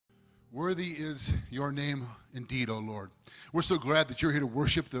Worthy is your name indeed, O Lord. We're so glad that you're here to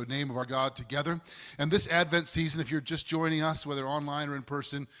worship the name of our God together. And this Advent season, if you're just joining us, whether online or in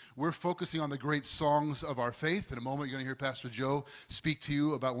person, we're focusing on the great songs of our faith. In a moment, you're going to hear Pastor Joe speak to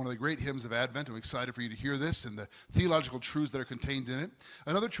you about one of the great hymns of Advent. I'm excited for you to hear this and the theological truths that are contained in it.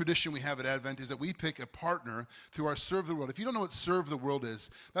 Another tradition we have at Advent is that we pick a partner through our Serve the World. If you don't know what Serve the World is,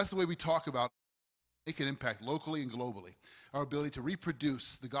 that's the way we talk about make an impact locally and globally. Our ability to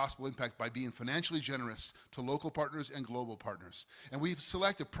reproduce the gospel impact by being financially generous to local partners and global partners. And we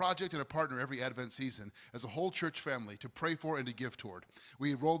select a project and a partner every Advent season as a whole church family to pray for and to give toward.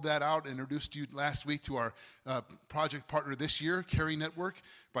 We rolled that out and introduced you last week to our project partner this year, Carry Network,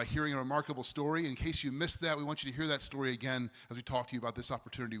 by hearing a remarkable story. In case you missed that, we want you to hear that story again as we talk to you about this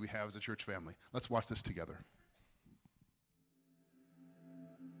opportunity we have as a church family. Let's watch this together.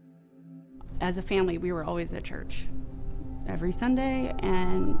 As a family, we were always at church every Sunday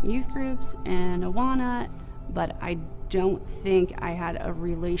and youth groups and Awana, but I don't think I had a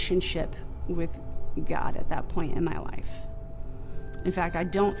relationship with God at that point in my life. In fact, I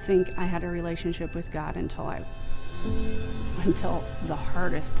don't think I had a relationship with God until the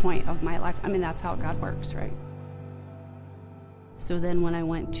hardest point of my life. I mean, that's how God works, right? So then when I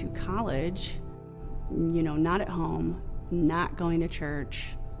went to college, not at home, not going to church,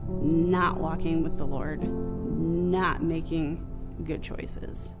 not walking with the Lord, not making good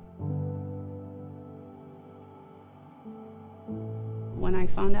choices. When I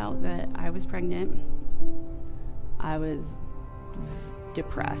found out that I was pregnant, I was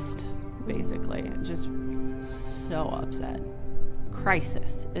depressed, basically, just so upset.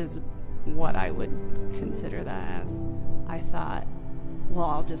 Crisis is what I would consider that as. I thought, well,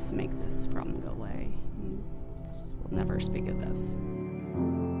 I'll just make this problem go away. We'll never speak of this.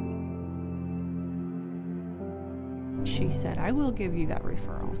 She said, I will give you that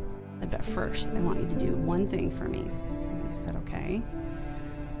referral, but first I want you to do one thing for me. I said, okay.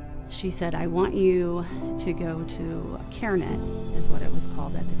 She said, I want you to go to CareNet, is what it was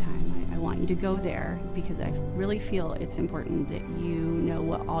called at the time. I want you to go there because I really feel it's important that you know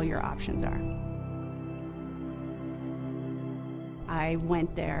what all your options are. I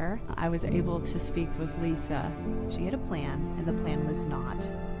went there. I was able to speak with Lisa. She had a plan, and the plan was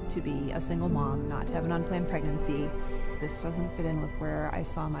not to be a single mom, not to have an unplanned pregnancy. This doesn't fit in with where I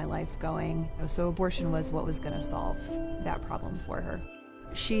saw my life going. So abortion was what was going to solve that problem for her.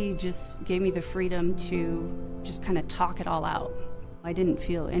 She just gave me the freedom to just kind of talk it all out. I didn't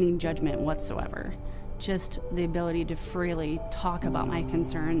feel any judgment whatsoever, just the ability to freely talk about my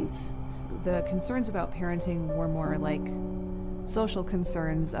concerns. The concerns about parenting were more like social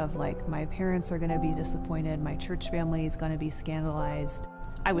concerns of like, my parents are going to be disappointed, my church family is going to be scandalized.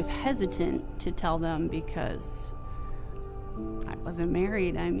 I was hesitant to tell them because I wasn't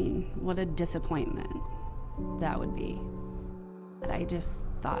married. I mean, what a disappointment that would be. But I just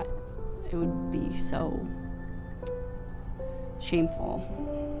thought it would be so shameful.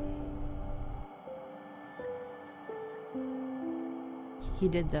 He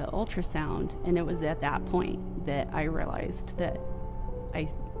did the ultrasound, and it was at that point that I realized that I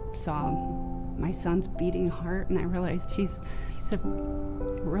saw my son's beating heart, and I realized he's a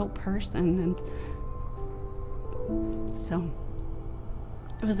real person. And so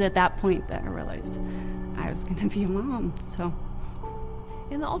it was at that point that I realized I was going to be a mom. So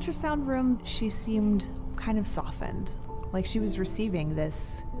in the ultrasound room, she seemed kind of softened, like she was receiving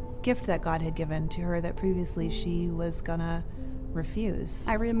this gift that God had given to her that previously she was gonna refuse.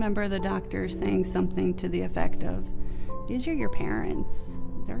 I remember the doctor saying something to the effect of, these are your parents.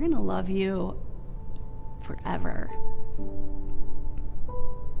 They're gonna love you forever.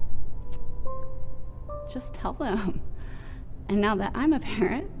 Just tell them. And now that I'm a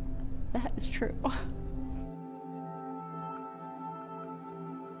parent, that is true.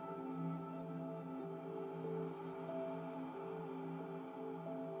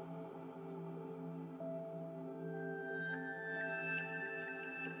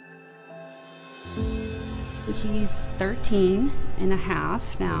 He's 13 and a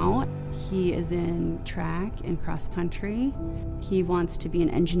half now. He is in track and cross country. He wants to be an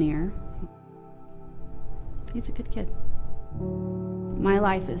engineer. He's a good kid. My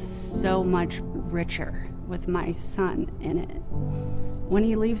life is so much richer with my son in it. When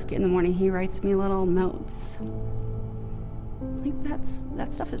he leaves in the morning, he writes me little notes. Like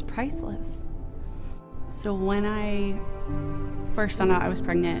that stuff is priceless. So when I first found out I was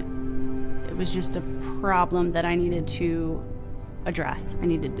pregnant, it was just a problem that I needed to address. I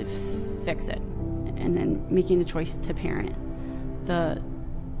needed to fix it. And then making the choice to parent. The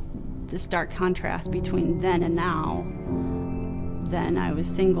stark contrast between then and now Then I was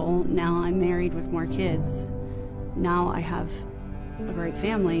single. Now I'm married with more kids. Now I have a great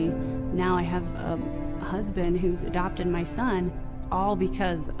family. Now I have a husband who's adopted my son, all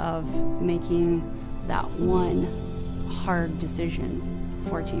because of making that one hard decision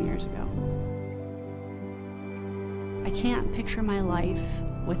 14 years ago. I can't picture my life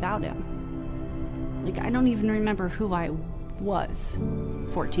without him. Like, I don't even remember who I was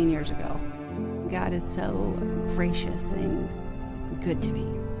 14 years ago. God is so gracious and good to me.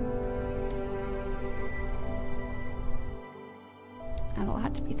 I have a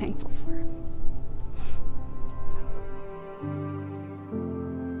lot to be thankful for.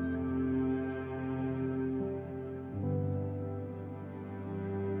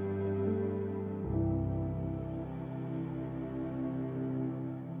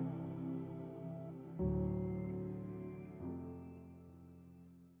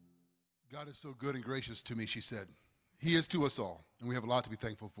 God is so good and gracious to me, she said. He is to us all, and we have a lot to be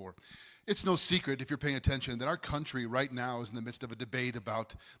thankful for. It's no secret, if you're paying attention, that our country right now is in the midst of a debate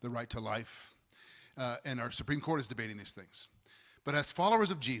about the right to life, and our Supreme Court is debating these things. But as followers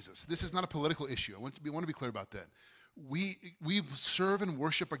of Jesus, this is not a political issue. I want to be clear about that. We serve and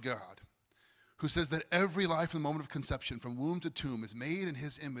worship a God who says that every life in the moment of conception, from womb to tomb, is made in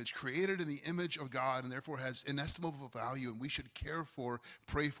his image, created in the image of God, and therefore has inestimable value, and we should care for,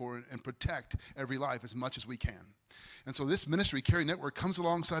 pray for, and protect every life as much as we can. And so this ministry, Carry Network, comes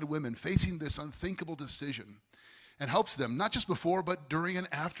alongside women facing this unthinkable decision and helps them, not just before, but during and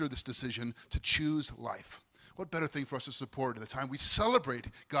after this decision, to choose life. What better thing for us to support at the time we celebrate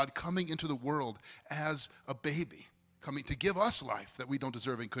God coming into the world as a baby, coming to give us life that we don't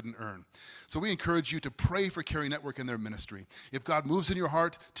deserve and couldn't earn. So we encourage you to pray for Carry Network and their ministry. If God moves in your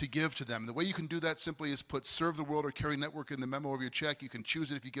heart, to give to them. The way you can do that simply is put Serve the World or Carry Network in the memo of your check. You can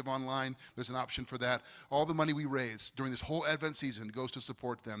choose it if you give online. There's an option for that. All the money we raise during this whole Advent season goes to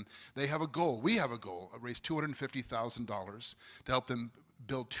support them. They have a goal. We have a goal. Raise $250,000 to help them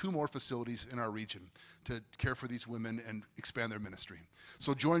build 2 more facilities in our region to care for these women and expand their ministry.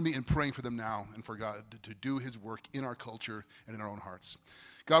 So join me in praying for them now and for God to do his work in our culture and in our own hearts.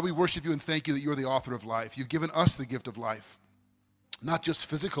 God, we worship you and thank you that you're the author of life. You've given us the gift of life, not just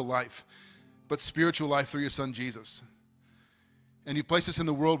physical life, but spiritual life through your son, Jesus. And you place us in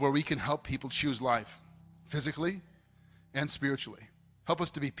the world where we can help people choose life, physically and spiritually. Help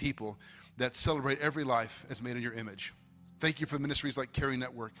us to be people that celebrate every life as made in your image. Thank you for ministries like Carry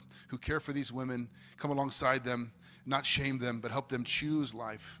Network, who care for these women, come alongside them, not shame them, but help them choose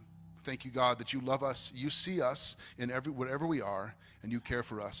life. Thank you, God, that you love us, you see us in whatever we are, and you care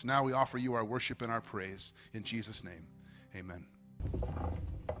for us. Now we offer you our worship and our praise. In Jesus' name, amen.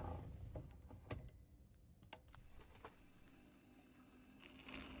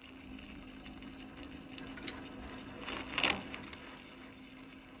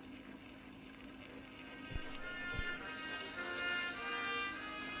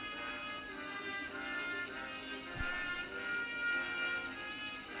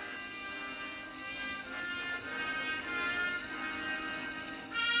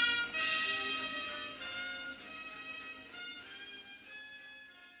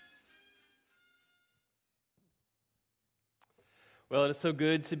 Well, it is so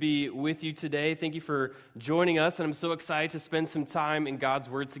good to be with you today. Thank you for joining us, and I'm so excited to spend some time in God's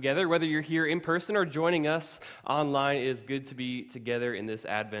Word together. Whether you're here in person or joining us online, it is good to be together in this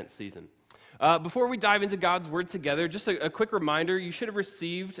Advent season. Before we dive into God's Word together, just a quick reminder, you should have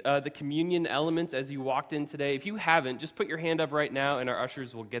received the communion elements as you walked in today. If you haven't, just put your hand up right now, and our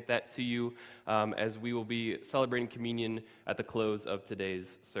ushers will get that to you as we will be celebrating communion at the close of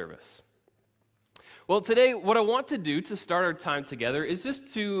today's service. Well, today, what I want to do to start our time together is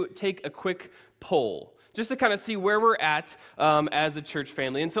just to take a quick poll, just to kind of see where we're at as a church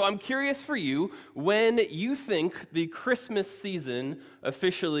family. And so I'm curious for you, when you think the Christmas season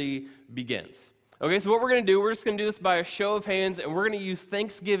officially begins. Okay, so what we're going to do, we're just going to do this by a show of hands, and we're going to use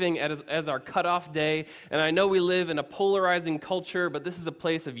Thanksgiving as our cutoff day. And I know we live in a polarizing culture, but this is a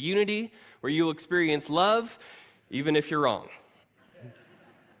place of unity where you'll experience love, even if you're wrong.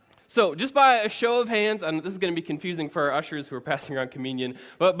 So just by a show of hands, and this is going to be confusing for our ushers who are passing around communion,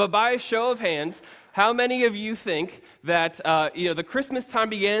 but by a show of hands, how many of you think that the Christmas time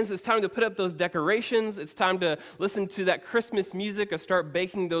begins, it's time to put up those decorations, it's time to listen to that Christmas music or start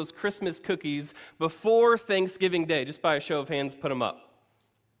baking those Christmas cookies before Thanksgiving Day? Just by a show of hands, put them up.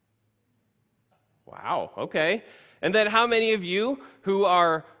 Wow, okay. And then how many of you who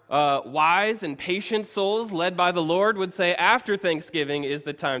are wise and patient souls led by the Lord would say after Thanksgiving is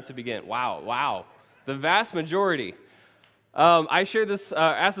the time to begin? Wow. The vast majority. I shared this,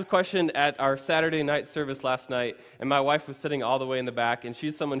 asked this question at our Saturday night service last night, and my wife was sitting all the way in the back, and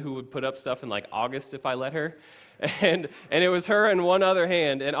she's someone who would put up stuff in like August if I let her. And it was her and one other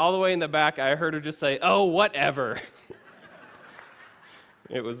hand, and all the way in the back, I heard her just say, "Oh, whatever."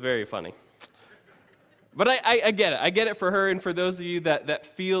 It was very funny. But I get it. I get it for her and for those of you that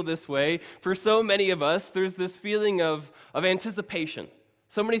feel this way. For so many of us, there's this feeling of anticipation.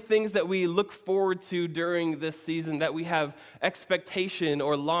 So many things that we look forward to during this season that we have expectation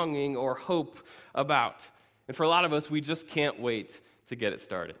or longing or hope about. And for a lot of us, we just can't wait to get it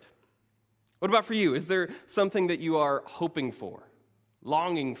started. What about for you? Is there something that you are hoping for,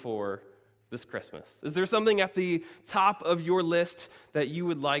 longing for this Christmas? Is there something at the top of your list that you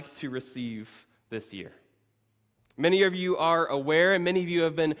would like to receive this year? Many of you are aware, and many of you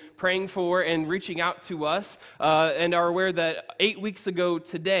have been praying for and reaching out to us, and are aware that 8 weeks ago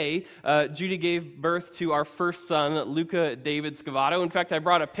today, Judy gave birth to our first son, Luca David Scavotto. In fact, I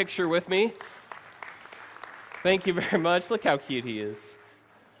brought a picture with me. Thank you very much. Look how cute he is.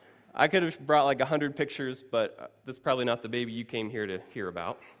 I could have brought like 100 pictures, but that's probably not the baby you came here to hear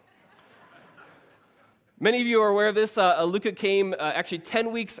about. Many of you are aware of this. Luca came actually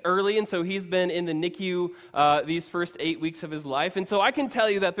 10 weeks early, and so he's been in the NICU these first 8 weeks of his life. And so I can tell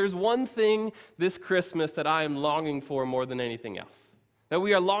you that there's one thing this Christmas that I am longing for more than anything else. That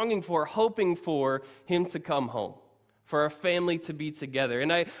we are longing for, hoping for him to come home, for our family to be together.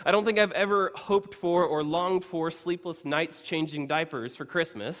 And I don't think I've ever hoped for or longed for sleepless nights changing diapers for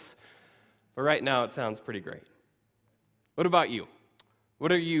Christmas, but right now it sounds pretty great. What about you?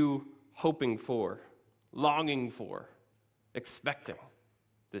 What are you hoping for, longing for, expecting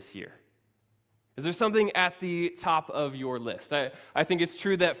this year? Is there something at the top of your list? I think it's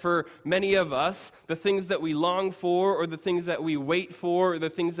true that for many of us, the things that we long for or the things that we wait for or the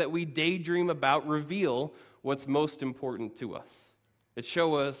things that we daydream about reveal what's most important to us. It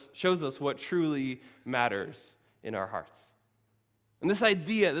shows us what truly matters in our hearts. And this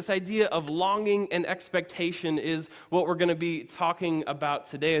idea of longing and expectation is what we're going to be talking about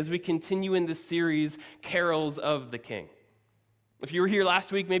today as we continue in this series, Carols of the King. If you were here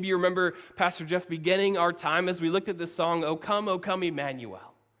last week, maybe you remember Pastor Jeff beginning our time as we looked at this song, O Come,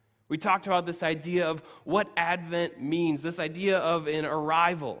 Emmanuel. We talked about this idea of what Advent means, this idea of an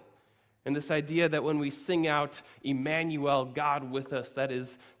arrival, and this idea that when we sing out Emmanuel, God with us, that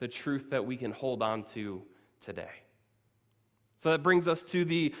is the truth that we can hold on to today. So that brings us to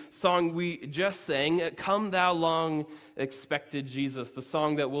the song we just sang, Come Thou Long Expected Jesus, the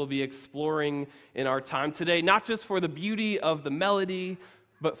song that we'll be exploring in our time today, not just for the beauty of the melody,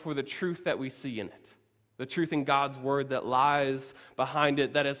 but for the truth that we see in it, the truth in God's word that lies behind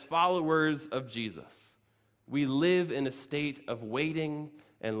it, that as followers of Jesus, we live in a state of waiting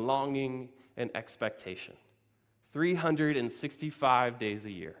and longing and expectation, 365 days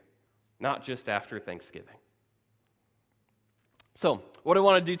a year, not just after Thanksgiving. So, what I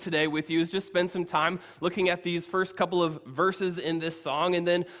want to do today with you is just spend some time looking at these first couple of verses in this song and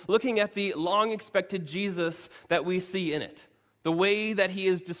then looking at the long-expected Jesus that we see in it, the way that he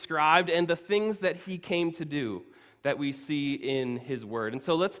is described and the things that he came to do that we see in his word. And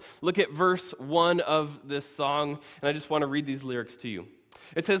so let's look at verse 1 of this song, and I just want to read these lyrics to you.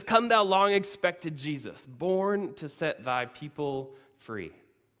 It says, Come thou long-expected Jesus, born to set thy people free.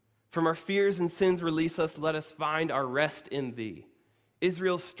 From our fears and sins release us, let us find our rest in thee.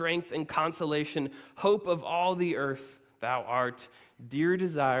 Israel's strength and consolation, hope of all the earth, thou art, dear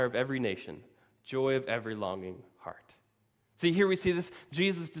desire of every nation, joy of every longing heart. See, here we see this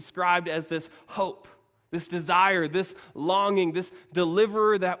Jesus described as this hope, this desire, this longing, this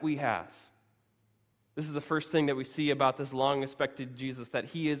deliverer that we have. This is the first thing that we see about this long-expected Jesus, that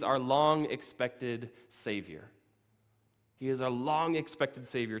he is our long-expected Savior. He is our long-expected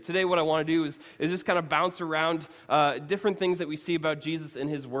Savior. Today, what I want to do is just kind of bounce around different things that we see about Jesus in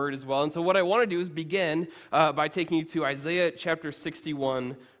his word as well. And so what I want to do is begin by taking you to Isaiah chapter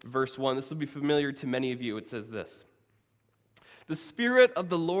 61, verse 1. This will be familiar to many of you. It says this, The Spirit of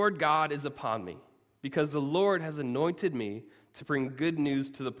the Lord God is upon me, because the Lord has anointed me to bring good news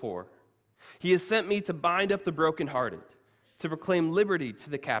to the poor. He has sent me to bind up the brokenhearted, to proclaim liberty to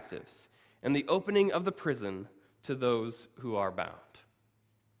the captives, and the opening of the prison to those who are bound.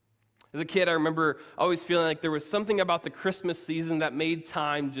 As a kid, I remember always feeling like there was something about the Christmas season that made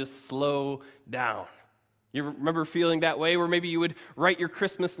time just slow down. You remember feeling that way, where maybe you would write your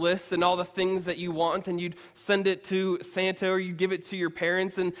Christmas lists and all the things that you want, and you'd send it to Santa or you'd give it to your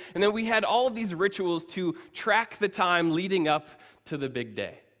parents, and then we had all of these rituals to track the time leading up to the big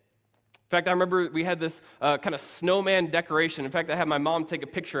day. In fact, I remember we had this kind of snowman decoration. In fact, I had my mom take a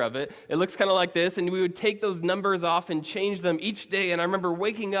picture of it. It looks kind of like this, and we would take those numbers off and change them each day. And I remember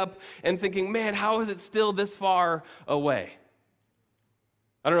waking up and thinking, man, how is it still this far away?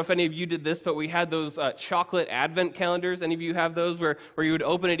 I don't know if any of you did this, but we had those chocolate advent calendars. Any of you have those where you would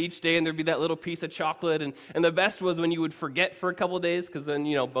open it each day and there'd be that little piece of chocolate? And the best was when you would forget for a couple of days, because then,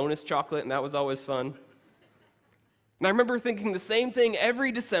 bonus chocolate, and that was always fun. And I remember thinking the same thing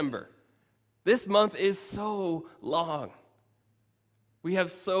every December. This month is so long. We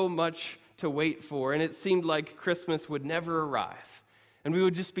have so much to wait for, and it seemed like Christmas would never arrive. And we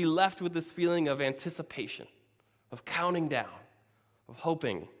would just be left with this feeling of anticipation, of counting down, of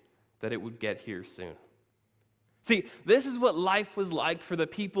hoping that it would get here soon. See, this is what life was like for the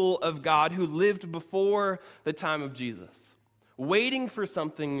people of God who lived before the time of Jesus, waiting for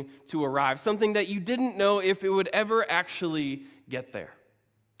something to arrive, something that you didn't know if it would ever actually get there.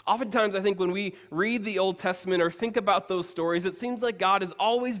 Oftentimes, I think when we read the Old Testament or think about those stories, it seems like God is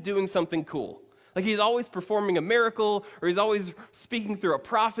always doing something cool. Like he's always performing a miracle, or he's always speaking through a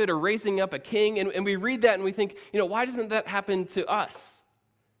prophet or raising up a king. And we read that and we think, why doesn't that happen to us?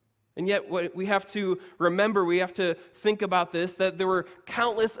 And yet what we have to remember, we have to think about this, that there were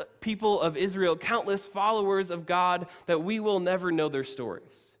countless people of Israel, countless followers of God that we will never know their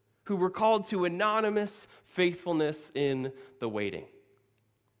stories, who were called to anonymous faithfulness in the waiting.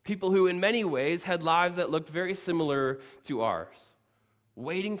 People who in many ways had lives that looked very similar to ours,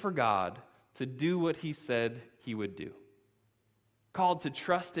 waiting for God to do what he said he would do. Called to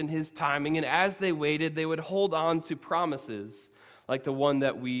trust in his timing, and as they waited, they would hold on to promises like the one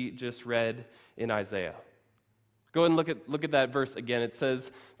that we just read in Isaiah. Go and look at that verse again. It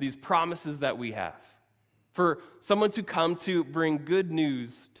says, these promises that we have. For someone to come to bring good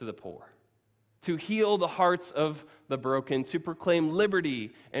news to the poor, to heal the hearts of the broken, to proclaim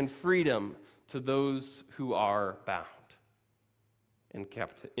liberty and freedom to those who are bound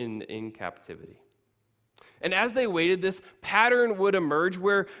in captivity. And as they waited, this pattern would emerge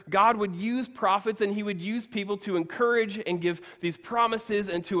where God would use prophets and he would use people to encourage and give these promises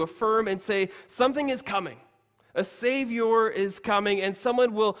and to affirm and say, something is coming. A Savior is coming, and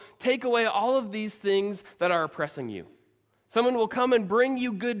someone will take away all of these things that are oppressing you. Someone will come and bring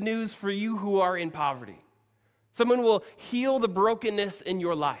you good news for you who are in poverty. Someone will heal the brokenness in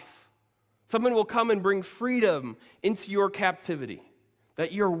your life. Someone will come and bring freedom into your captivity.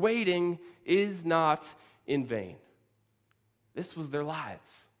 That your waiting is not in vain. This was their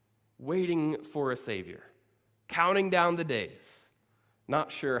lives, waiting for a Savior, counting down the days,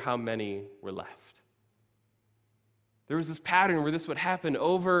 not sure how many were left. There was this pattern where this would happen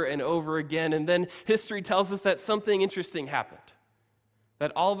over and over again, and then history tells us that something interesting happened.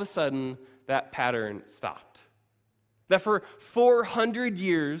 That all of a sudden, that pattern stopped. That for 400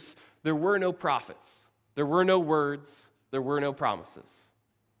 years, there were no prophets. There were no words. There were no promises.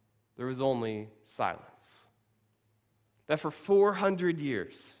 There was only silence. That for 400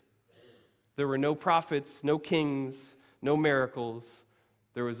 years, there were no prophets, no kings, no miracles.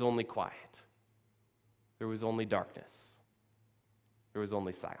 There was only quiet. There was only darkness. There was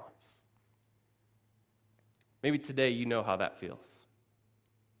only silence. Maybe today you know how that feels.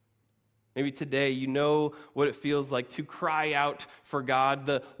 Maybe today you know what it feels like to cry out for God,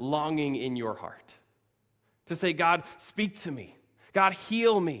 the longing in your heart. To say, God, speak to me. God,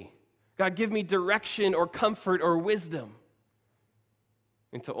 heal me. God, give me direction or comfort or wisdom.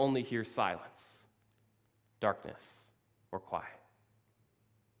 And to only hear silence, darkness, or quiet.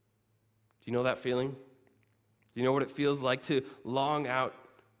 Do you know that feeling? Do you know what it feels like to long out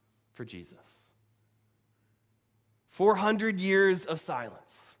for Jesus? 400 years of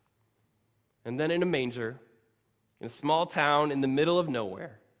silence. And then in a manger, in a small town in the middle of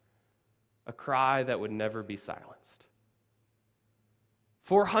nowhere, a cry that would never be silenced.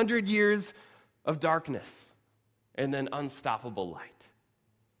 400 years of darkness and then unstoppable light.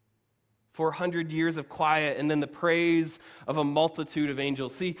 400 years of quiet and then the praise of a multitude of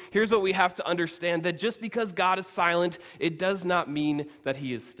angels. See, here's what we have to understand, that just because God is silent, it does not mean that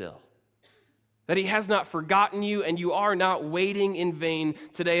he is still. That he has not forgotten you and you are not waiting in vain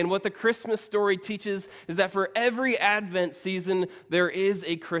today. And what the Christmas story teaches is that for every Advent season, there is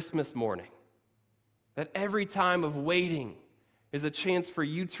a Christmas morning. That every time of waiting is a chance for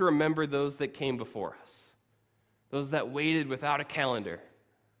you to remember those that came before us. Those that waited without a calendar.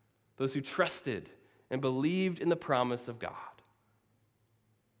 Those who trusted and believed in the promise of God.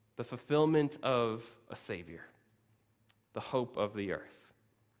 The fulfillment of a Savior. The hope of the earth.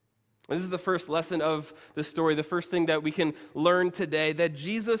 This is the first lesson of the story, the first thing that we can learn today, that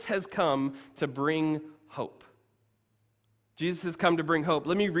Jesus has come to bring hope. Jesus has come to bring hope.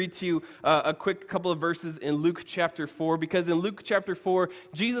 Let me read to you a quick couple of verses in Luke chapter 4, because in Luke chapter 4,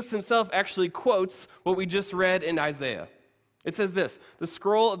 Jesus himself actually quotes what we just read in Isaiah. It says this: "The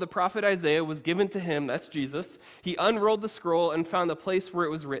scroll of the prophet Isaiah was given to him," that's Jesus. "He unrolled the scroll and found the place where it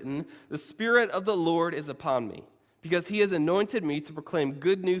was written, 'The Spirit of the Lord is upon me, because he has anointed me to proclaim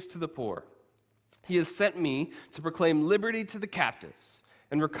good news to the poor. He has sent me to proclaim liberty to the captives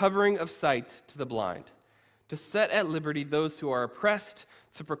and recovering of sight to the blind, to set at liberty those who are oppressed,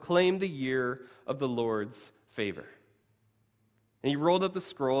 to proclaim the year of the Lord's favor.'" And he rolled up the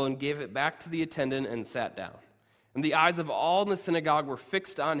scroll and gave it back to the attendant and sat down. And the eyes of all in the synagogue were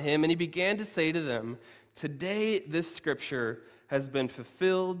fixed on him, and he began to say to them, "Today this scripture has been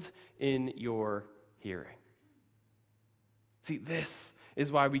fulfilled in your hearing." See, this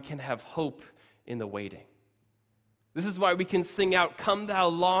is why we can have hope in the waiting. This is why we can sing out, "Come thou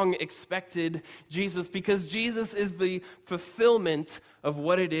long expected Jesus," because Jesus is the fulfillment of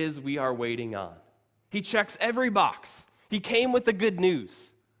what it is we are waiting on. He checks every box. He came with the good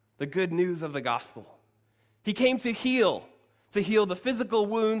news of the gospel. He came to heal the physical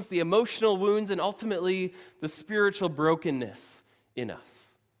wounds, the emotional wounds, and ultimately the spiritual brokenness in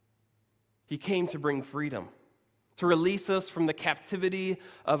us. He came to bring freedom, to release us from the captivity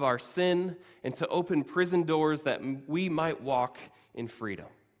of our sin, and to open prison doors that we might walk in freedom.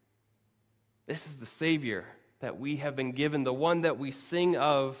 This is the Savior that we have been given, the one that we sing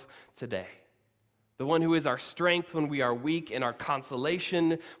of today, the one who is our strength when we are weak and our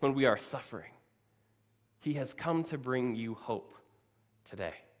consolation when we are suffering. He has come to bring you hope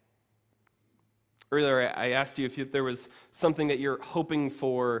today. Earlier, I asked you if there was something that you're hoping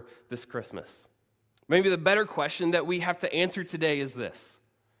for this Christmas. Maybe the better question that we have to answer today is this: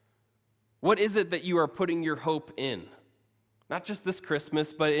 what is it that you are putting your hope in? Not just this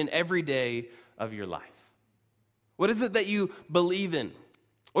Christmas, but in every day of your life. What is it that you believe in?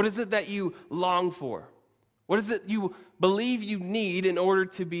 What is it that you long for? What is it you believe you need in order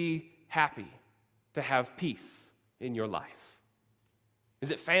to be happy, to have peace in your life?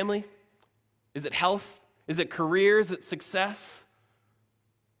 Is it family? Is it health? Is it career? Is it success?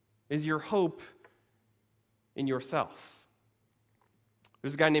 Is your hope in yourself?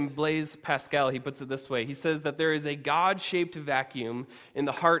 There's a guy named Blaise Pascal. He puts it this way. He says that there is a God-shaped vacuum in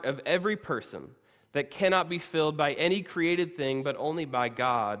the heart of every person that cannot be filled by any created thing, but only by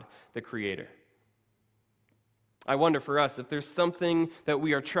God, the Creator. I wonder for us if there's something that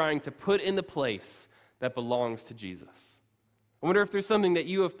we are trying to put in the place that belongs to Jesus. I wonder if there's something that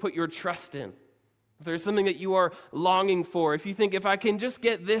you have put your trust in, if there's something that you are longing for, if you think, if I can just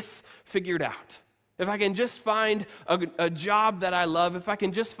get this figured out, if I can just find a job that I love, if I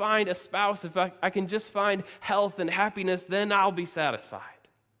can just find a spouse, if I can just find health and happiness, then I'll be satisfied.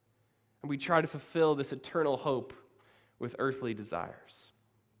 And we try to fulfill this eternal hope with earthly desires.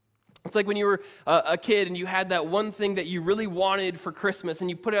 It's like when you were a kid and you had that one thing that you really wanted for Christmas and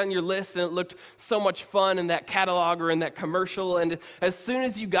you put it on your list and it looked so much fun in that catalog or in that commercial, and as soon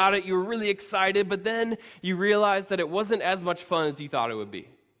as you got it, you were really excited, but then you realized that it wasn't as much fun as you thought it would be.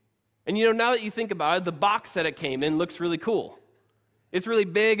 And now that you think about it, the box that it came in looks really cool. It's really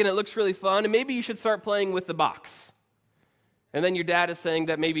big and it looks really fun, and maybe you should start playing with the box. And then your dad is saying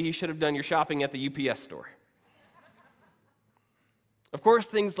that maybe he should have done your shopping at the UPS store. Of course,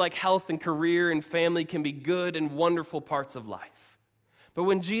 things like health and career and family can be good and wonderful parts of life. But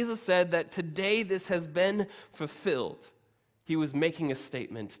when Jesus said that today this has been fulfilled, he was making a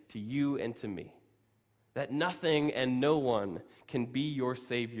statement to you and to me that nothing and no one can be your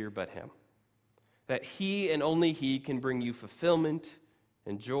Savior but him. That he and only he can bring you fulfillment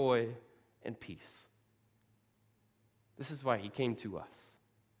and joy and peace. This is why he came to us.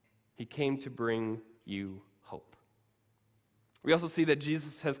 He came to bring you hope. We also see that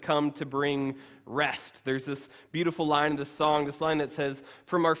Jesus has come to bring rest. There's this beautiful line in this song, this line that says,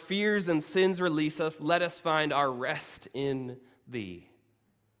 "From our fears and sins release us, let us find our rest in thee."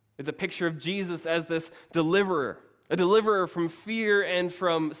 It's a picture of Jesus as this deliverer, a deliverer from fear and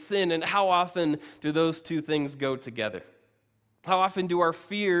from sin. And how often do those two things go together? How often do our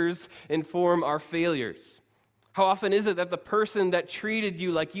fears inform our failures? How often is it that the person that treated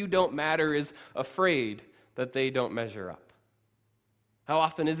you like you don't matter is afraid that they don't measure up? How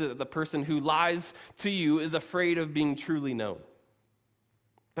often is it that the person who lies to you is afraid of being truly known?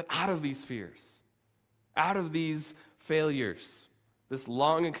 But out of these fears, out of these failures, this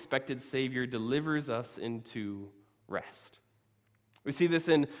long-expected Savior delivers us into rest. We see this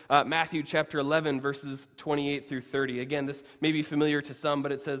in Matthew chapter 11, verses 28 through 30. Again, this may be familiar to some,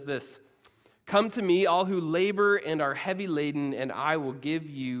 but it says this: "Come to me, all who labor and are heavy laden, and I will give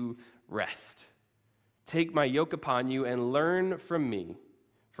you rest. Take my yoke upon you and learn from me,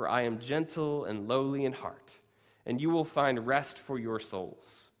 for I am gentle and lowly in heart, and you will find rest for your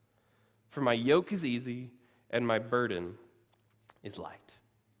souls. For my yoke is easy and my burden is light.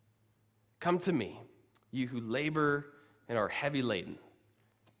 Come to me, you who labor and are heavy laden,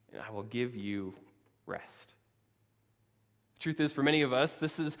 and I will give you rest. The truth is, for many of us,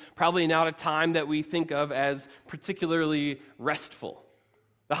 this is probably not a time that we think of as particularly restful.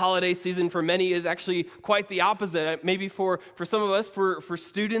 The holiday season for many is actually quite the opposite. Maybe for some of us, for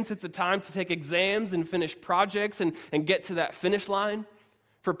students, it's a time to take exams and finish projects and get to that finish line.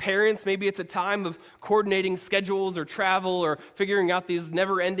 For parents, maybe it's a time of coordinating schedules or travel or figuring out these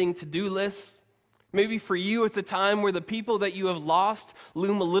never-ending to-do lists. Maybe for you, it's a time where the people that you have lost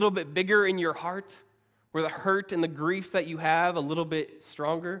loom a little bit bigger in your heart, where the hurt and the grief that you have a little bit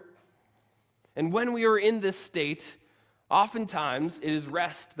stronger. And when we are in this state, oftentimes it is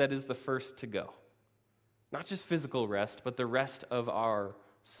rest that is the first to go. Not just physical rest, but the rest of our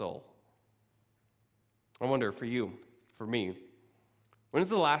soul. I wonder for you, for me, when is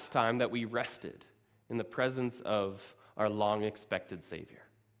the last time that we rested in the presence of our long-expected Savior?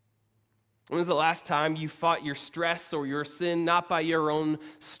 When was the last time you fought your stress or your sin not by your own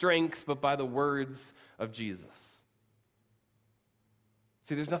strength, but by the words of Jesus?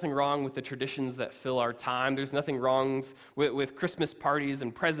 See, there's nothing wrong with the traditions that fill our time. There's nothing wrong with Christmas parties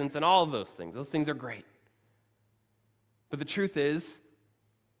and presents and all of those things. Those things are great. But the truth is,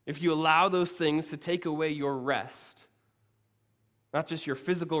 if you allow those things to take away your rest, not just your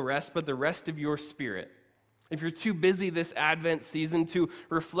physical rest, but the rest of your spirit, if you're too busy this Advent season to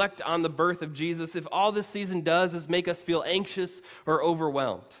reflect on the birth of Jesus, if all this season does is make us feel anxious or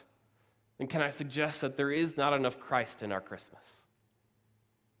overwhelmed, then can I suggest that there is not enough Christ in our Christmas?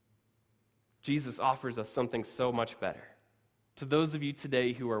 Jesus offers us something so much better. To those of you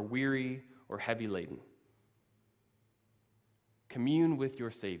today who are weary or heavy laden, commune with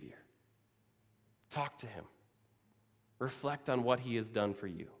your Savior. Talk to him. Reflect on what he has done for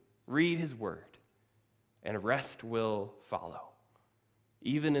you. Read his word, and rest will follow,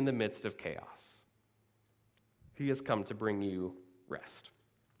 even in the midst of chaos. He has come to bring you rest.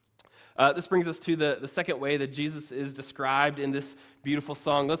 This brings us to the second way that Jesus is described in this beautiful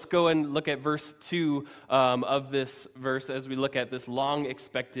song. Let's go and look at verse 2 of this verse as we look at this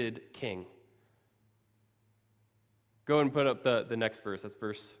long-expected king. Go and put up the next verse. That's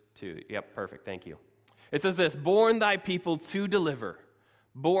verse 2. Yep, perfect. Thank you. It says this, born thy people to deliver,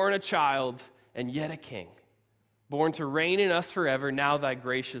 born a child and yet a king, born to reign in us forever, now thy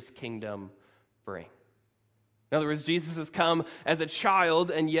gracious kingdom bring. In other words, Jesus has come as a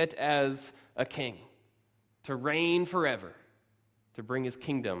child and yet as a king, to reign forever, to bring his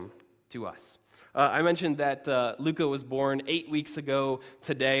kingdom to us. I mentioned that Luca was born 8 weeks ago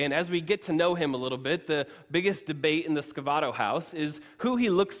today, and as we get to know him a little bit, the biggest debate in the Scavotto house is who he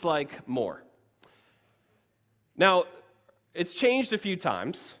looks like more. Now, it's changed a few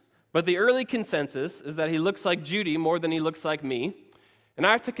times, but the early consensus is that he looks like Judy more than he looks like me. And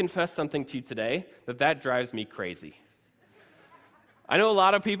I have to confess something to you today, that drives me crazy. I know a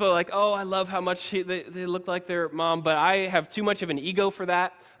lot of people are like, oh, I love how much they look like their mom, but I have too much of an ego for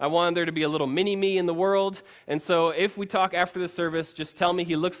that. I want there to be a little mini-me in the world. And so if we talk after the service, just tell me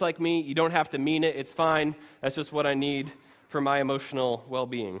he looks like me. You don't have to mean it. It's fine. That's just what I need for my emotional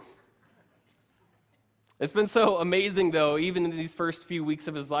well-being. It's been so amazing, though, even in these first few weeks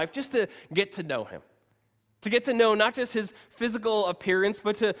of his life, just to get to know him. To get to know not just his physical appearance,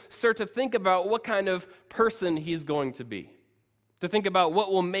 but to start to think about what kind of person he's going to be. To think about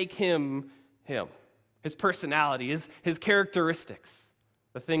what will make him him. His personality, his characteristics,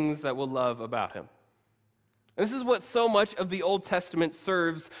 the things that we'll love about him. And this is what so much of the Old Testament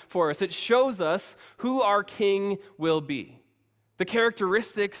serves for us. It shows us who our king will be. The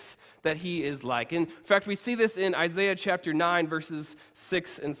characteristics that he is like. In fact, we see this in Isaiah chapter 9, verses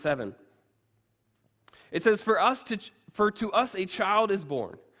 6 and 7. It says, For to us a child is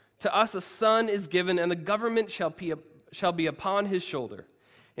born, to us a son is given, and the government shall be upon his shoulder,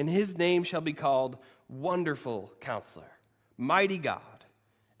 and his name shall be called Wonderful Counselor, Mighty God,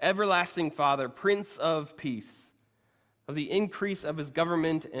 Everlasting Father, Prince of Peace. Of the increase of his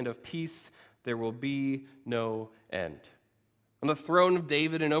government and of peace there will be no end. On the throne of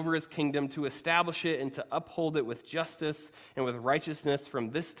David and over his kingdom, to establish it and to uphold it with justice and with righteousness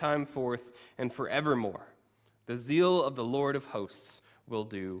from this time forth and forevermore. The zeal of the Lord of hosts will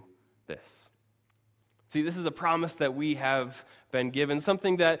do this. See, this is a promise that we have been given,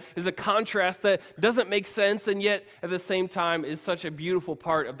 something that is a contrast that doesn't make sense and yet at the same time is such a beautiful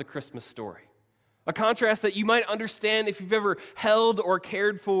part of the Christmas story. A contrast that you might understand if you've ever held or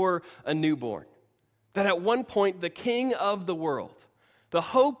cared for a newborn. That at one point, the King of the world, the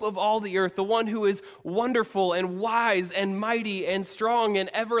hope of all the earth, the one who is wonderful and wise and mighty and strong and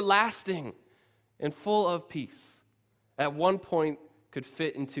everlasting and full of peace, at one point could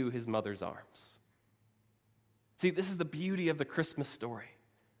fit into his mother's arms. See, this is the beauty of the Christmas story.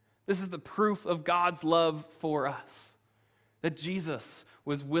 This is the proof of God's love for us, that Jesus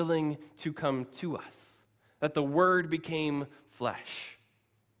was willing to come to us, that the Word became flesh,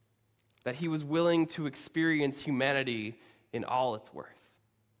 that he was willing to experience humanity in all its worth.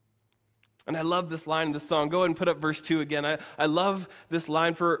 And I love this line in the song. Go ahead and put up verse 2 again. I love this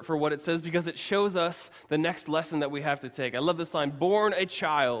line for what it says because it shows us the next lesson that we have to take. I love this line, born a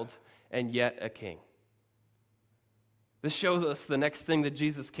child and yet a king. This shows us the next thing that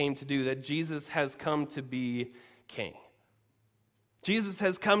Jesus came to do, that Jesus has come to be king. Jesus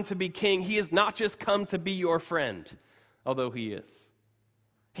has come to be king. He has not just come to be your friend, although he is.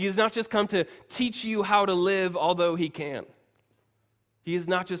 He has not just come to teach you how to live, although he can. He has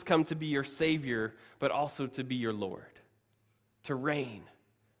not just come to be your Savior, but also to be your Lord, to reign,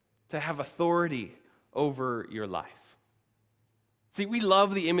 to have authority over your life. See, we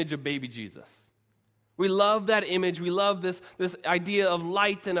love the image of baby Jesus. We love that image. We love this idea of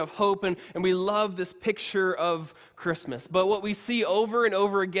light and of hope, and we love this picture of Christmas. But what we see over and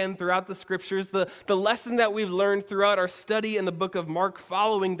over again throughout the scriptures, the lesson that we've learned throughout our study in the book of Mark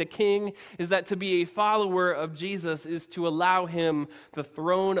following the King, is that to be a follower of Jesus is to allow him the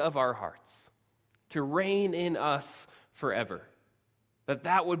throne of our hearts, to reign in us forever.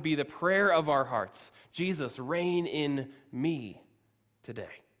 That would be the prayer of our hearts. Jesus, reign in me today.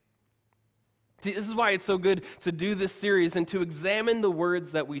 See, this is why it's so good to do this series and to examine the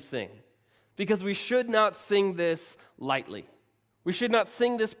words that we sing. Because we should not sing this lightly. We should not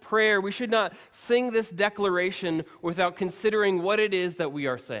sing this prayer. We should not sing this declaration without considering what it is that we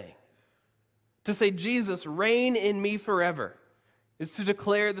are saying. To say, Jesus, reign in me forever, is to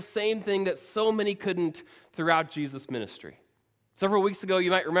declare the same thing that so many couldn't throughout Jesus' ministry. Several weeks ago,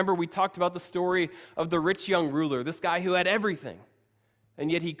 you might remember we talked about the story of the rich young ruler, this guy who had everything. And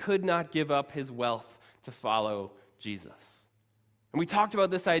yet he could not give up his wealth to follow Jesus. And we talked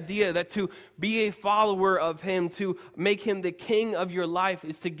about this idea that to be a follower of him, to make him the king of your life,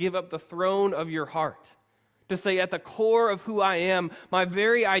 is to give up the throne of your heart. To say, at the core of who I am, my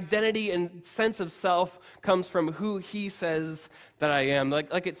very identity and sense of self comes from who he says that I am.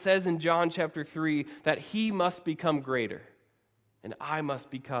 Like it says in John chapter 3, that he must become greater and I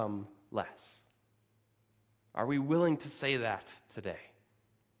must become less. Are we willing to say that today?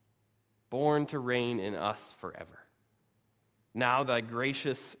 Born to reign in us forever. Now thy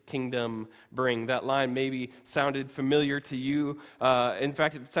gracious kingdom bring. That line maybe sounded familiar to you. In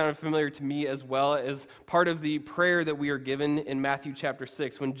fact, it sounded familiar to me as well as part of the prayer that we are given in Matthew chapter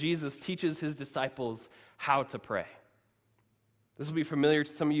 6 when Jesus teaches his disciples how to pray. This will be familiar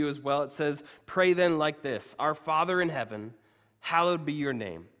to some of you as well. It says, pray then like this, our Father in heaven, hallowed be your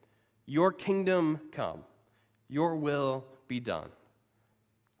name. Your kingdom come. Your will be done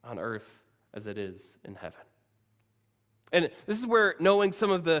on earth as it is in heaven. And this is where knowing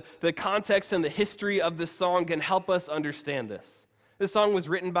some of the context and the history of this song can help us understand this. This song was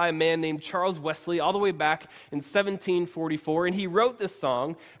written by a man named Charles Wesley all the way back in 1744, and he wrote this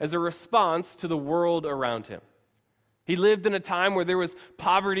song as a response to the world around him. He lived in a time where there was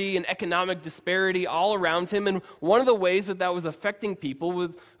poverty and economic disparity all around him, and one of the ways that was affecting people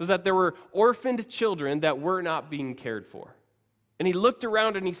was that there were orphaned children that were not being cared for. And he looked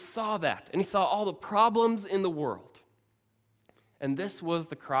around and he saw that, and he saw all the problems in the world. And this was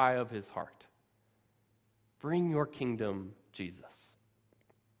the cry of his heart. Bring your kingdom, Jesus.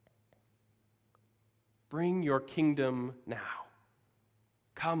 Bring your kingdom now.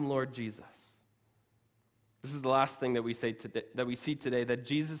 Come, Lord Jesus. This is the last thing that we see today, that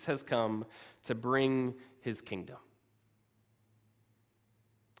Jesus has come to bring his kingdom.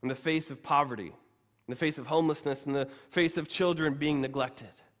 In the face of poverty, in the face of homelessness, in the face of children being neglected,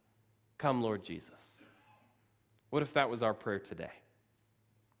 come, Lord Jesus. What if that was our prayer today?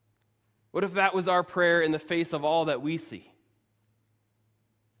 What if that was our prayer in the face of all that we see?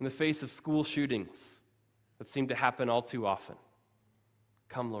 In the face of school shootings that seem to happen all too often?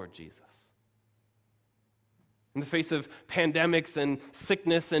 Come, Lord Jesus. In the face of pandemics and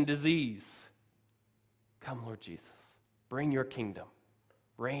sickness and disease, come, Lord Jesus. Bring your kingdom.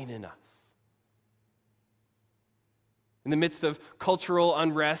 Reign in us. In the midst of cultural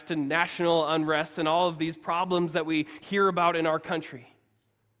unrest and national unrest and all of these problems that we hear about in our country,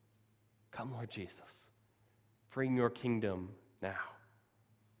 come, Lord Jesus, bring your kingdom now.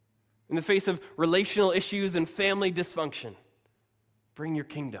 In the face of relational issues and family dysfunction, bring your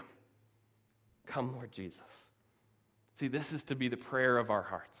kingdom. Come, Lord Jesus. See, this is to be the prayer of our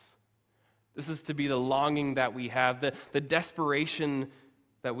hearts. This is to be the longing that we have, the desperation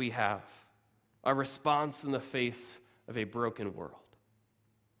that we have, our response in the face of a broken world.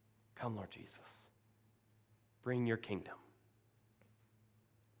 Come, Lord Jesus. Bring your kingdom.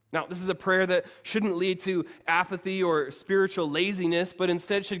 Now, this is a prayer that shouldn't lead to apathy or spiritual laziness, but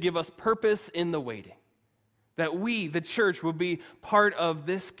instead should give us purpose in the waiting. That we, the church, will be part of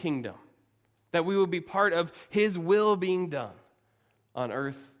this kingdom. That we will be part of his will being done on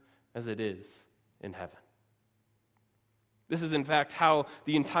earth as it is in heaven. This is, in fact, how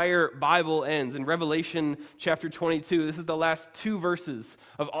the entire Bible ends. In Revelation chapter 22, this is the last 2 verses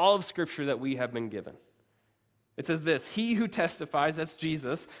of all of Scripture that we have been given. It says this, "He who testifies," that's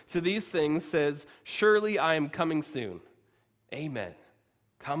Jesus, "to these things says, 'Surely I am coming soon.' Amen.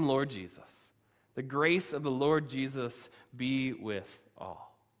 Come, Lord Jesus. The grace of the Lord Jesus be with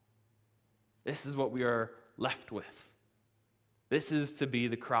all." This is what we are left with. This is to be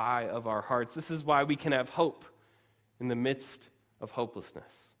the cry of our hearts. This is why we can have hope in the midst of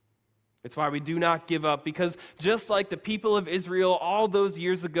hopelessness. It's why we do not give up, because just like the people of Israel all those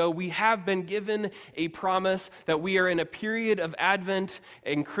years ago, we have been given a promise that we are in a period of Advent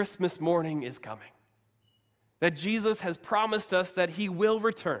and Christmas morning is coming. That Jesus has promised us that he will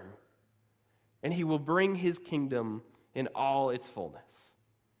return and he will bring his kingdom in all its fullness.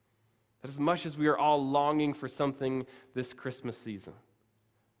 That as much as we are all longing for something this Christmas season,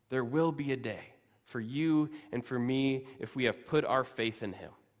 there will be a day for you and for me if we have put our faith in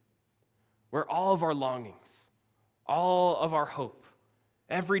him, where all of our longings, all of our hope,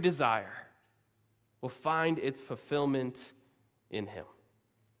 every desire will find its fulfillment in him.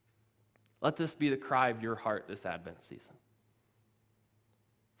 Let this be the cry of your heart this Advent season,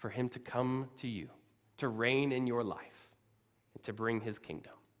 for him to come to you, to reign in your life, and to bring his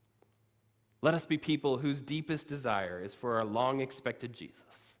kingdom. Let us be people whose deepest desire is for our long-expected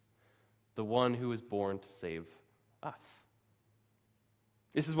Jesus, the one who was born to save us.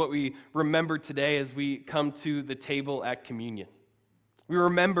 This is what we remember today as we come to the table at communion. We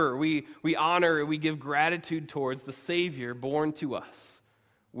remember, we honor, we give gratitude towards the Savior born to us,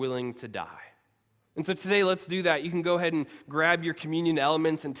 willing to die. And so today, let's do that. You can go ahead and grab your communion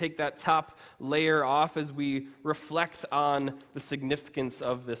elements and take that top layer off as we reflect on the significance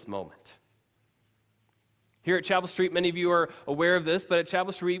of this moment. Here at Chapelstreet, many of you are aware of this, but at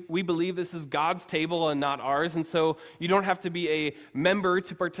Chapelstreet, we believe this is God's table and not ours, and so you don't have to be a member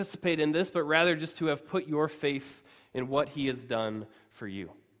to participate in this, but rather just to have put your faith in what he has done for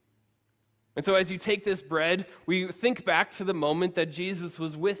you. And so as you take this bread, we think back to the moment that Jesus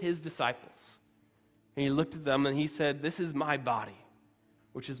was with his disciples, and he looked at them and he said, "This is my body,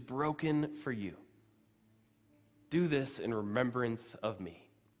 which is broken for you. Do this in remembrance of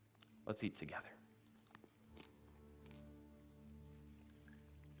me." Let's eat together.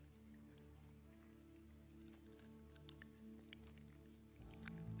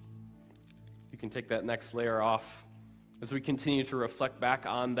 You can take that next layer off as we continue to reflect back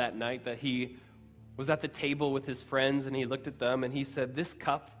on that night that he was at the table with his friends and he looked at them and he said, "This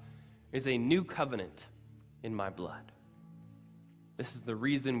cup is a new covenant in my blood." This is the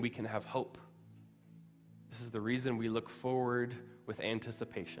reason we can have hope. This is the reason we look forward with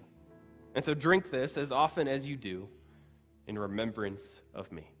anticipation. And so drink this as often as you do in remembrance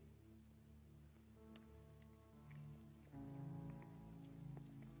of me.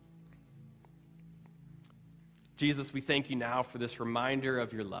 Jesus, we thank you now for this reminder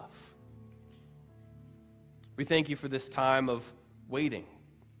of your love. We thank you for this time of waiting,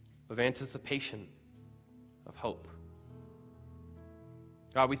 of anticipation, of hope.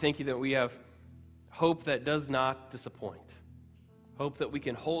 God, we thank you that we have hope that does not disappoint, hope that we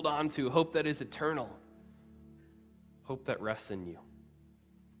can hold on to, hope that is eternal, hope that rests in you.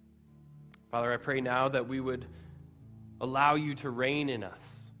 Father, I pray now that we would allow you to reign in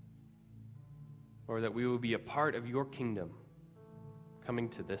us, or that we will be a part of your kingdom coming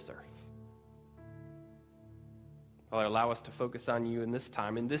to this earth. Father, allow us to focus on you in this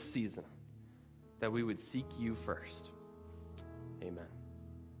time, in this season, that we would seek you first. Amen.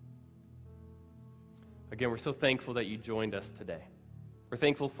 Again, we're so thankful that you joined us today. We're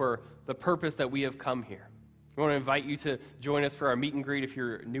thankful for the purpose that we have come here. We want to invite you to join us for our meet and greet if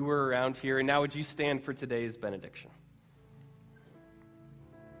you're newer around here. And now would you stand for today's benediction?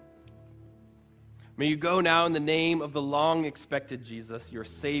 May you go now in the name of the long-expected Jesus, your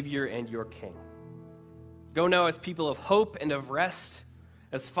Savior and your King. Go now as people of hope and of rest,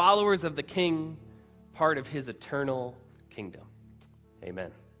 as followers of the King, part of his eternal kingdom.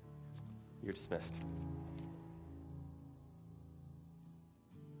 Amen. You're dismissed.